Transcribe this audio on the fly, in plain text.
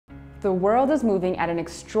The world is moving at an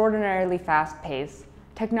extraordinarily fast pace.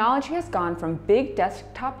 Technology has gone from big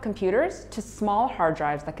desktop computers to small hard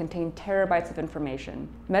drives that contain terabytes of information.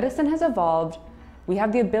 Medicine has evolved. We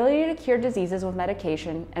have the ability to cure diseases with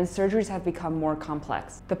medication, and surgeries have become more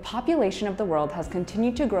complex. The population of the world has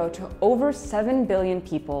continued to grow to over 7 billion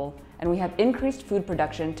people, and we have increased food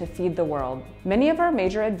production to feed the world. Many of our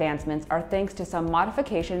major advancements are thanks to some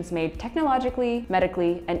modifications made technologically,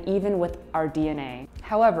 medically, and even with our DNA.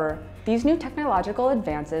 However, these new technological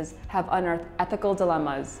advances have unearthed ethical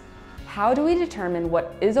dilemmas. How do we determine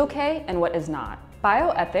what is okay and what is not?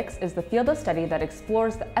 Bioethics is the field of study that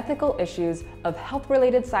explores the ethical issues of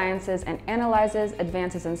health-related sciences and analyzes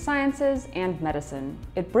advances in sciences and medicine.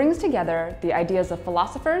 It brings together the ideas of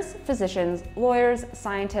philosophers, physicians, lawyers,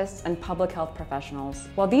 scientists, and public health professionals.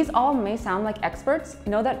 While these all may sound like experts,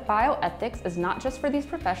 know that bioethics is not just for these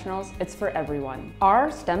professionals, it's for everyone.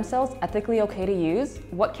 Are stem cells ethically okay to use?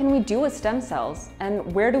 What can we do with stem cells?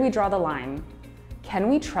 And where do we draw the line? Can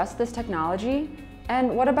we trust this technology?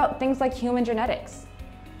 And what about things like human genetics?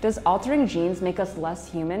 Does altering genes make us less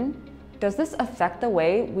human? Does this affect the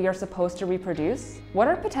way we are supposed to reproduce? What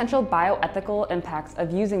are potential bioethical impacts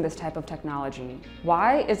of using this type of technology?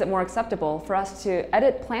 Why is it more acceptable for us to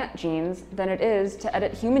edit plant genes than it is to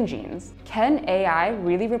edit human genes? Can AI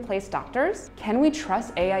really replace doctors? Can we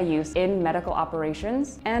trust AI use in medical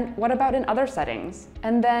operations? And what about in other settings?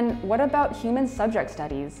 And then what about human subject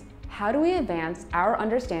studies? How do we advance our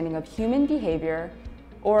understanding of human behavior,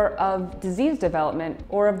 or of disease development,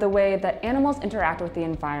 or of the way that animals interact with the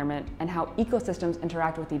environment and how ecosystems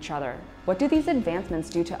interact with each other? What do these advancements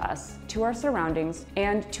do to us, to our surroundings,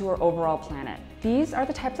 and to our overall planet? These are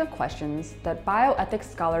the types of questions that bioethics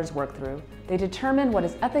scholars work through. They determine what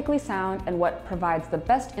is ethically sound and what provides the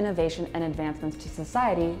best innovation and advancements to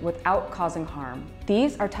society without causing harm.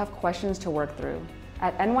 These are tough questions to work through.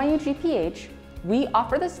 At NYU GPH, we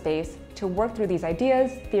offer the space to work through these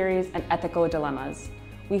ideas, theories, and ethical dilemmas.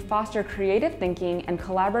 We foster creative thinking and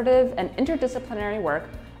collaborative and interdisciplinary work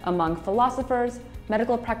among philosophers,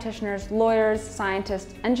 medical practitioners, lawyers,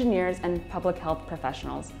 scientists, engineers, and public health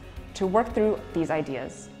professionals to work through these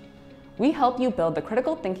ideas. We help you build the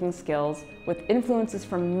critical thinking skills with influences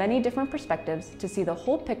from many different perspectives to see the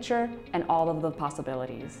whole picture and all of the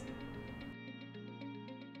possibilities.